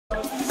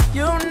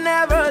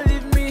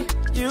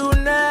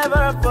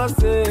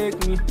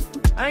forsake me.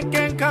 I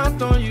can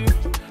count on you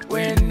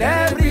when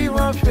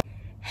everyone.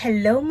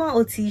 Hello my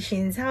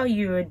Otisians, how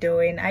you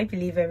doing? I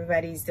believe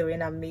everybody's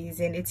doing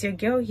amazing. It's your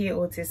girl here,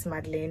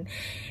 Otismadaline.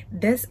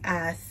 These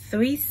are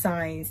 3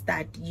 signs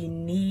that you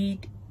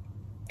need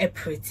a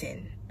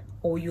protein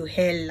or your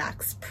hair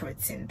lacks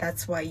protein.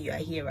 That's why you are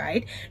here,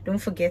 right? Don't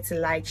forget to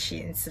like,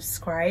 share and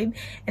subscribe,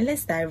 and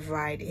let's dive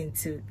right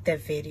into the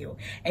video.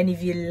 And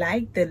if you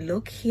like the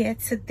look here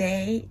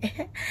today,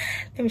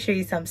 let me show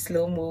you some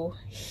slow-mo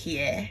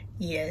here.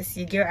 Yes,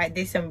 you girl, I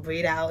did some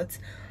braid out.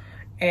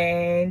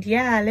 And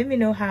yeah, let me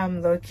know how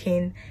I'm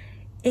looking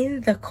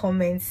in the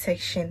comment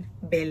section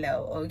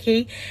below,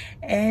 okay?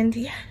 And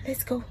yeah,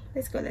 let's go.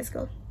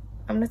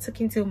 I'm not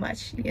talking too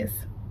much. Yes,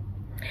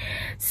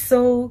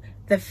 so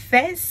the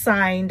first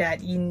sign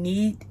that you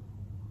need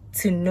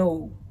to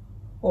know,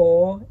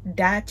 or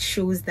that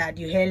shows that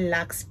your hair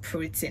lacks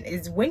protein,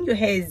 is when your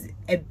hair is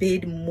a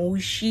bit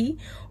mushy,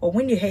 or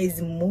when your hair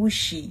is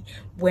mushy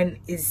when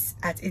it's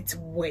at its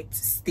wet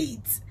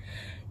state.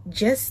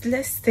 Just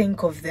let's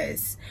think of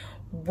this: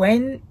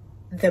 when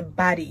the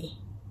body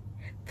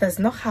does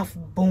not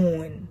have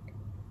bone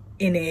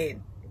in it,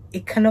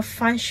 it cannot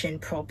function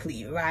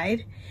properly,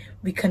 right?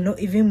 We cannot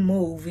even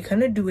move, we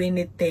cannot do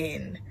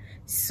anything.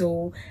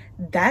 So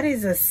that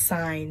is a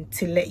sign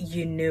to let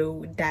you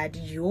know that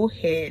your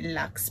hair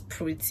lacks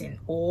protein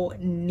or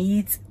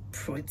needs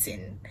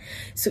protein.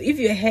 So if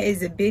your hair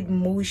is a bit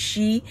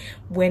mushy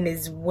when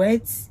it's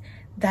wet,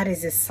 that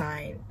is a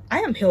sign.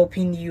 I am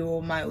helping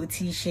you, my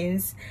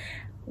Otisians.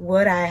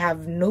 What I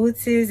have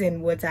noticed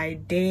and what I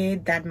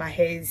did, that my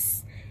hair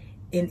is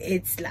in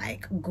its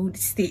like good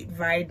state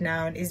right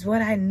now, is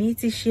what I need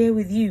to share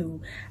with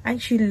you.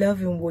 Aren't you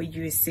loving what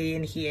you're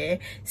saying here?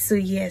 So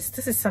yes,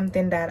 this is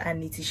something that I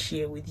need to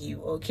share with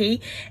you, okay?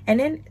 And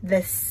then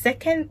the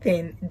second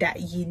thing that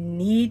you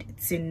need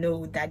to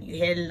know that your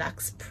hair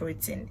lacks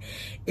protein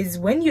is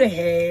when your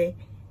hair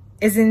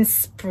isn't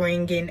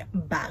springing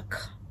back.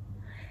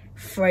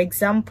 For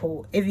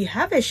example, if you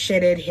have a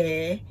shedded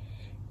hair,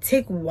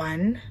 take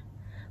one,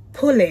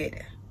 pull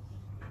it.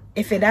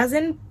 If it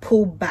doesn't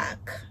pull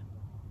back,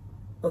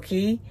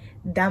 okay,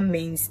 that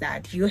means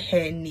that your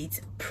hair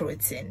needs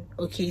protein.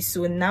 Okay,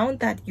 so now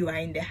that you are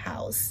in the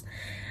house,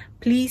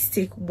 please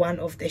take one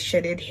of the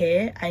shedded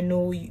hair. I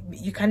know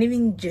you can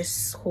even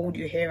just hold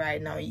your hair right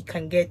now. You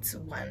can get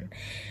one,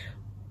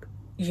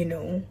 you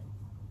know.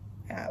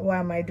 Why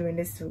am I doing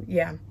this too?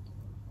 Yeah,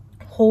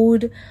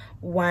 hold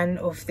one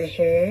of the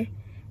hair,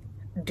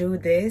 do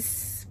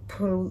this,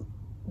 pull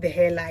the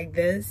hair like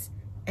this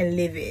and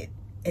leave it,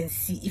 and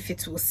see if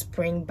it will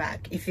spring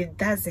back. If it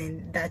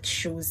doesn't, that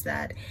shows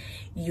that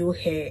your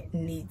hair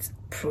needs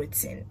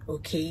protein,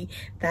 okay?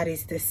 That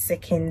is the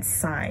second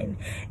sign.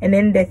 And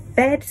then the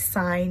third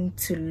sign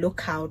to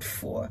look out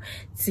for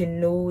to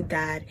know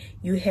that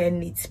your hair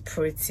needs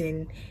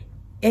protein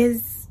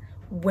is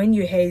when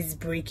your hair is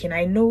breaking.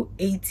 I know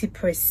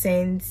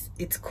 80%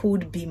 it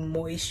could be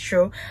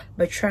moisture,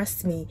 but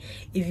trust me,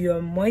 if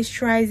you're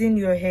moisturizing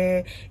your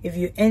hair, if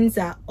your ends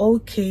are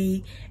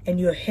okay and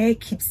your hair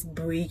keeps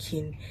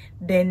breaking,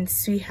 then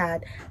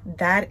sweetheart,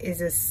 that is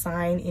a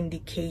sign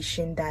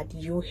indication that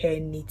your hair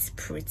needs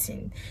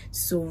protein.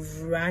 So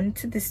run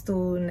to the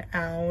store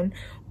now,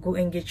 go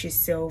and get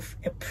yourself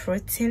a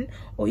protein,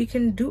 or you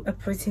can do a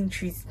protein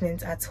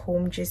treatment at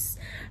home just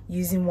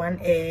using 1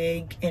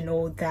 egg and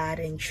all that,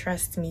 and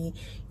trust me,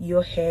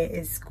 your hair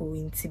is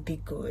going to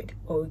be good,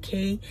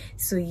 okay?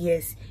 So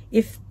yes,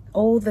 if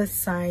all the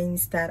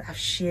signs that I've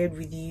shared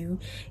with you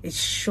is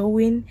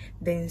showing,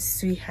 then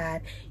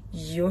sweetheart,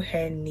 your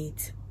hair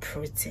needs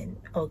protein,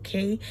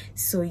 okay?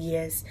 So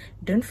yes,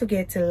 don't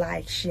forget to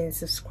like, share and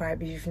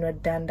subscribe if you've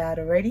not done that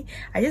already.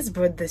 I just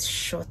brought this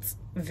short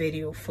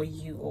video for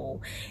you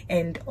all.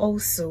 And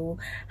also,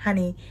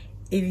 honey,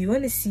 if you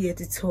want to see a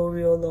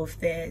tutorial of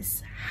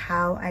this,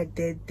 how I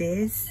did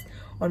this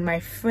on my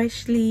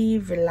freshly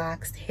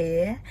relaxed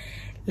hair,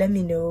 let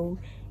me know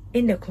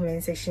in the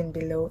comment section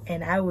below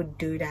and I would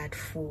do that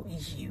for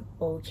you,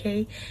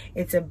 okay?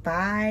 It's a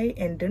bye,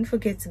 and don't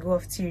forget to go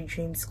after your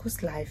dreams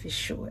because life is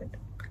short.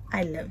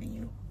 I love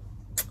you.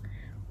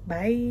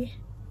 Bye.